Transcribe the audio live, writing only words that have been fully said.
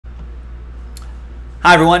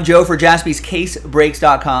Hi everyone, Joe for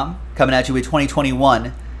JaspysCaseBreaks.com coming at you with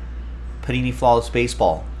 2021 Panini Flawless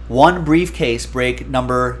Baseball. One briefcase break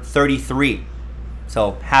number 33.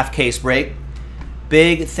 So half case break.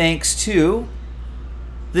 Big thanks to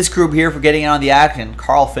this group here for getting in on the action.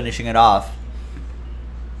 Carl finishing it off.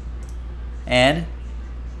 And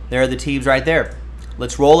there are the teams right there.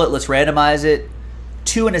 Let's roll it. Let's randomize it.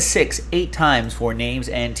 2 and a 6, 8 times for names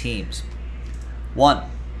and teams. 1,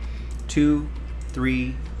 2,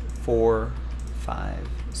 3, 4, 5,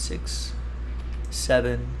 6,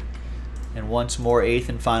 7, and once more, 8th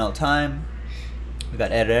and final time. We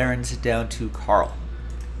got Ed Aarons down to Carl.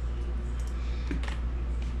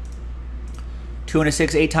 2 and a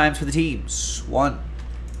 6, 8 times for the teams. 1,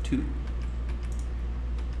 2,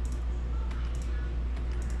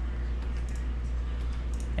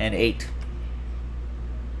 and 8.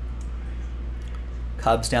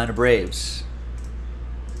 Cubs down to Braves.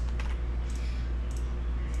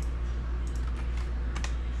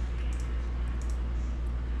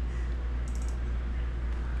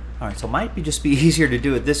 All right, so it might just be easier to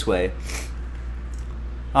do it this way.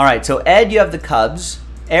 All right, so Ed, you have the Cubs.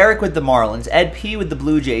 Eric with the Marlins. Ed P with the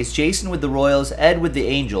Blue Jays. Jason with the Royals. Ed with the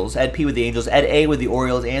Angels. Ed P with the Angels. Ed A with the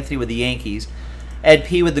Orioles. Anthony with the Yankees. Ed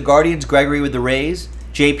P with the Guardians. Gregory with the Rays.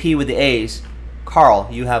 JP with the A's. Carl,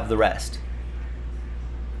 you have the rest.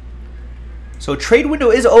 So trade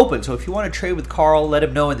window is open. So if you want to trade with Carl, let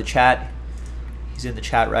him know in the chat. He's in the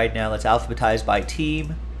chat right now. Let's alphabetize by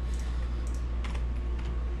team.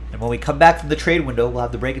 And when we come back from the trade window, we'll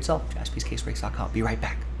have the break itself. JaspysCaseBreaks.com. Be right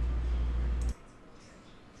back.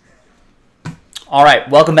 All right,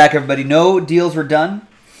 welcome back, everybody. No deals were done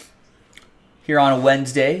here on a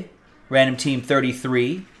Wednesday. Random team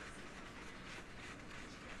 33.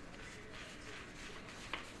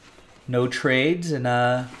 No trades, and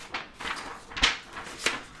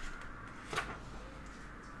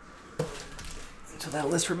so that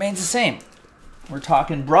list remains the same. We're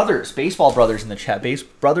talking brothers, baseball brothers in the chat.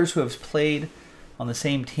 Brothers who have played on the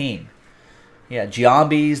same team. Yeah,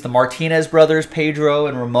 Giambi's, the Martinez brothers, Pedro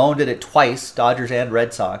and Ramon did it twice, Dodgers and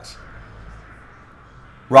Red Sox.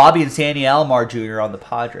 Robbie and Sandy Alomar Jr. on the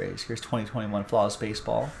Padres. Here's 2021 Flawless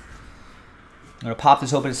Baseball. I'm going to pop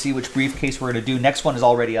this open to see which briefcase we're going to do. Next one is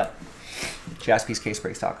already up.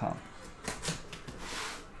 JaspysCaseBreaks.com.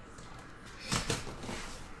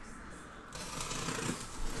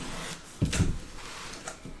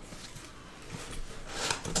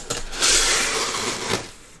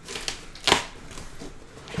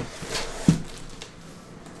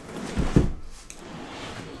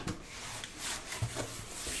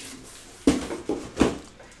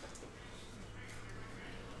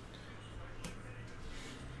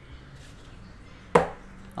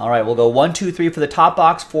 All right, we'll go 1, 2, 3 for the top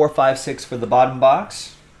box, 4, 5, 6 for the bottom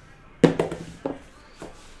box.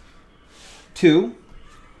 2,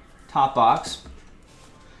 top box.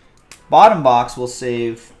 Bottom box we'll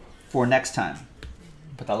save for next time.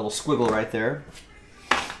 Put that little squiggle right there.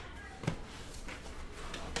 All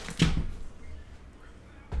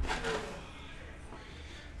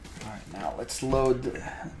right, now let's load.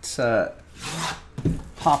 Let's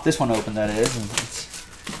pop this one open, that is, and let's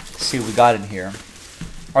see what we got in here.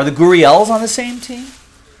 Are the Gurriels on the same team?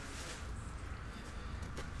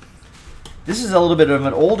 This is a little bit of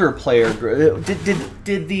an older player.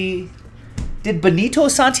 Did Benito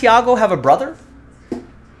Santiago have a brother?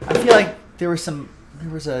 I feel like there was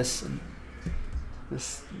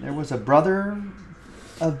a brother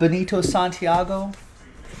of Benito Santiago.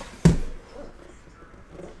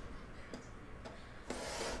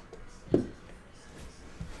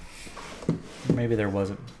 Maybe there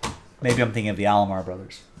wasn't. Maybe I'm thinking of the Alomar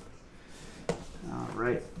brothers. All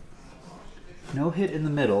right. No hit in the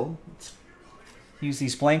middle. Let's use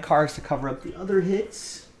these blank cards to cover up the other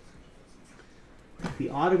hits. The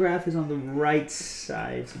autograph is on the right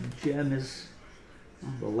side, so the gem is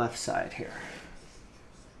on the left side here.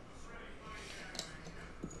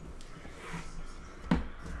 All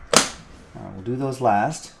right, we'll do those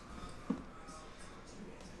last.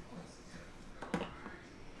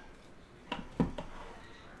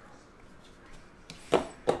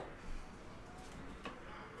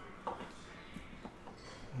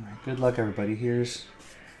 Good luck, everybody. Here's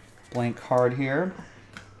blank card here.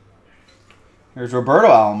 Here's Roberto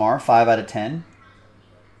Alomar, 5 out of 10.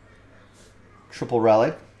 Triple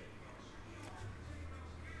relic.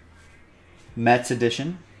 Mets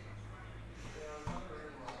edition.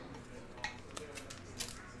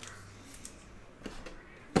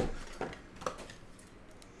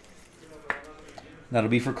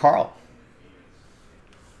 That'll be for Carl.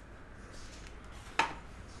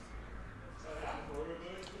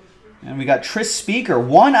 And we got Tris Speaker,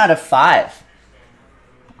 1 out of 5.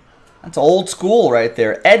 That's old school right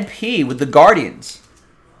there. Ed P with the Guardians.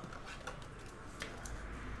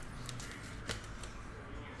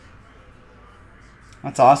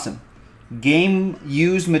 That's awesome. Game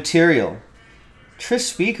used material. Tris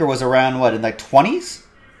Speaker was around, what, in like 20s?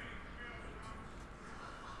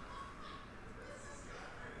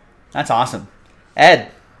 That's awesome.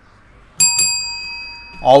 Ed.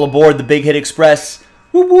 All aboard the Big Hit Express.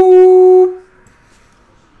 Woo woo.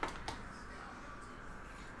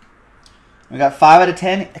 We got 5 out of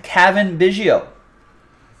 10. Kevin Biggio.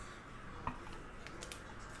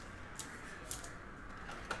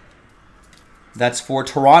 That's for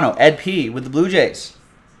Toronto. Ed P with the Blue Jays.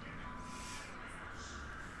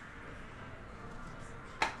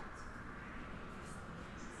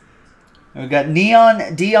 We got Neon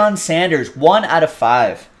Deion Sanders, 1 out of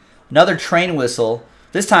 5. Another train whistle,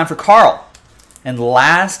 this time for Carl. And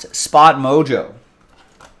last spot mojo.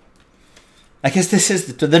 I guess this is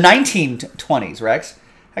the 1920s, Rex.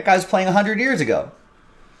 That guy was playing 100 years ago.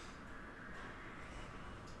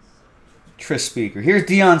 Tris Speaker. Here's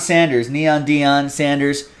Deion Sanders. Neon Deion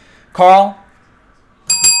Sanders. Carl.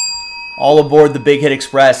 All aboard the Big Hit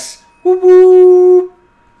Express. Woo woo.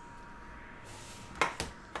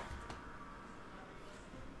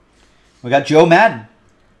 We got Joe Madden.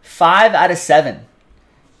 5 out of 7.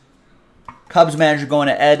 Cubs manager going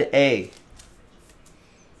to Ed A.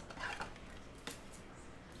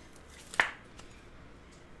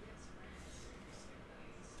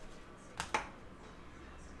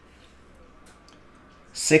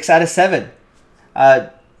 Six out of 7.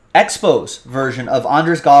 Expos version of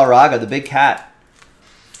Andres Galarraga, the big cat.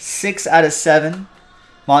 6 out of 7.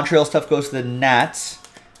 Montreal stuff goes to the Nats.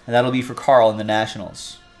 And that'll be for Carl in the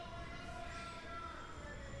Nationals.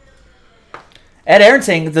 Ed Aaron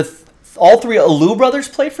saying all 3 Alou brothers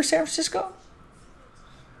played for San Francisco.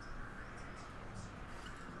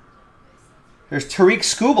 There's Tariq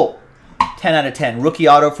Skubal. 10 out of 10. Rookie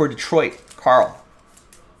auto for Detroit. Carl.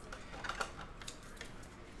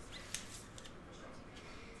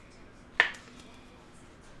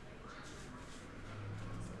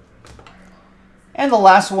 And the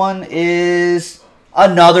last one is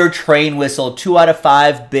another train whistle. 2 out of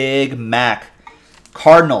 5. Big Mac.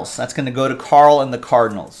 Cardinals. That's going to go to Carl and the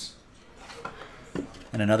Cardinals.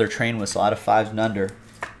 And another train whistle out of 5s and under.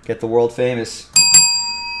 Get the world famous.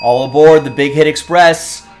 All aboard the Big Hit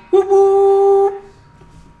Express. Woo woo.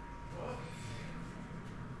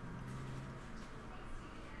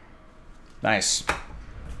 Nice.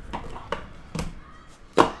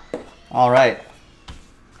 All right.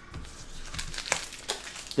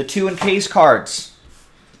 The 2 in case cards.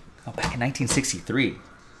 Oh, back in 1963.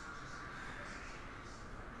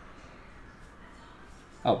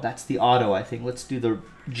 Oh, that's the auto, I think. Let's do the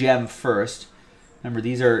gem first. Remember,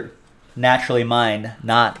 these are naturally mined,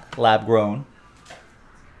 not lab grown.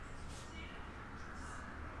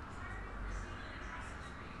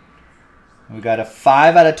 We got a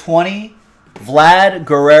 5 out of 20. Vlad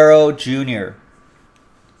Guerrero Jr.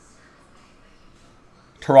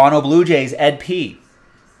 Toronto Blue Jays, Ed P.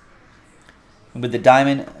 With the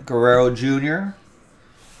Diamond Guerrero Jr.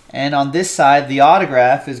 And on this side, the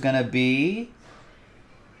autograph is going to be...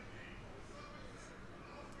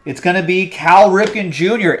 It's going to be Cal Ripken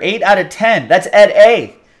Jr., 8 out of 10. That's Ed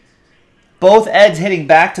A. Both Eds hitting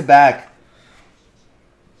back-to-back.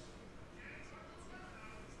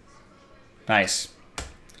 Nice.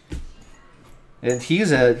 And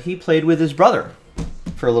he played with his brother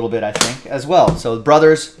for a little bit, I think, as well. So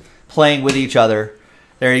brothers playing with each other.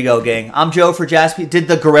 There you go, gang. I'm Joe for Jaspy. Did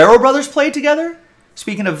the Guerrero brothers play together?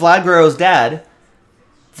 Speaking of Vlad Guerrero's dad,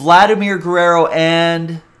 Vladimir Guerrero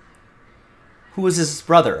and... Who was his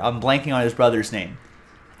brother? I'm blanking on his brother's name.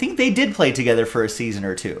 I think they did play together for a season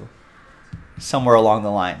or two. Somewhere along the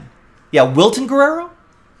line. Yeah, Wilton Guerrero?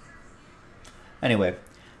 Anyway,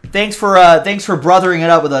 thanks for brothering it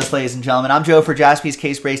up with us, ladies and gentlemen. I'm Joe for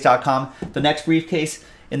JaspysCaseBreaks.com. The next briefcase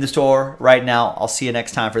in the store right now. I'll see you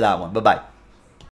next time for that one. Bye-bye.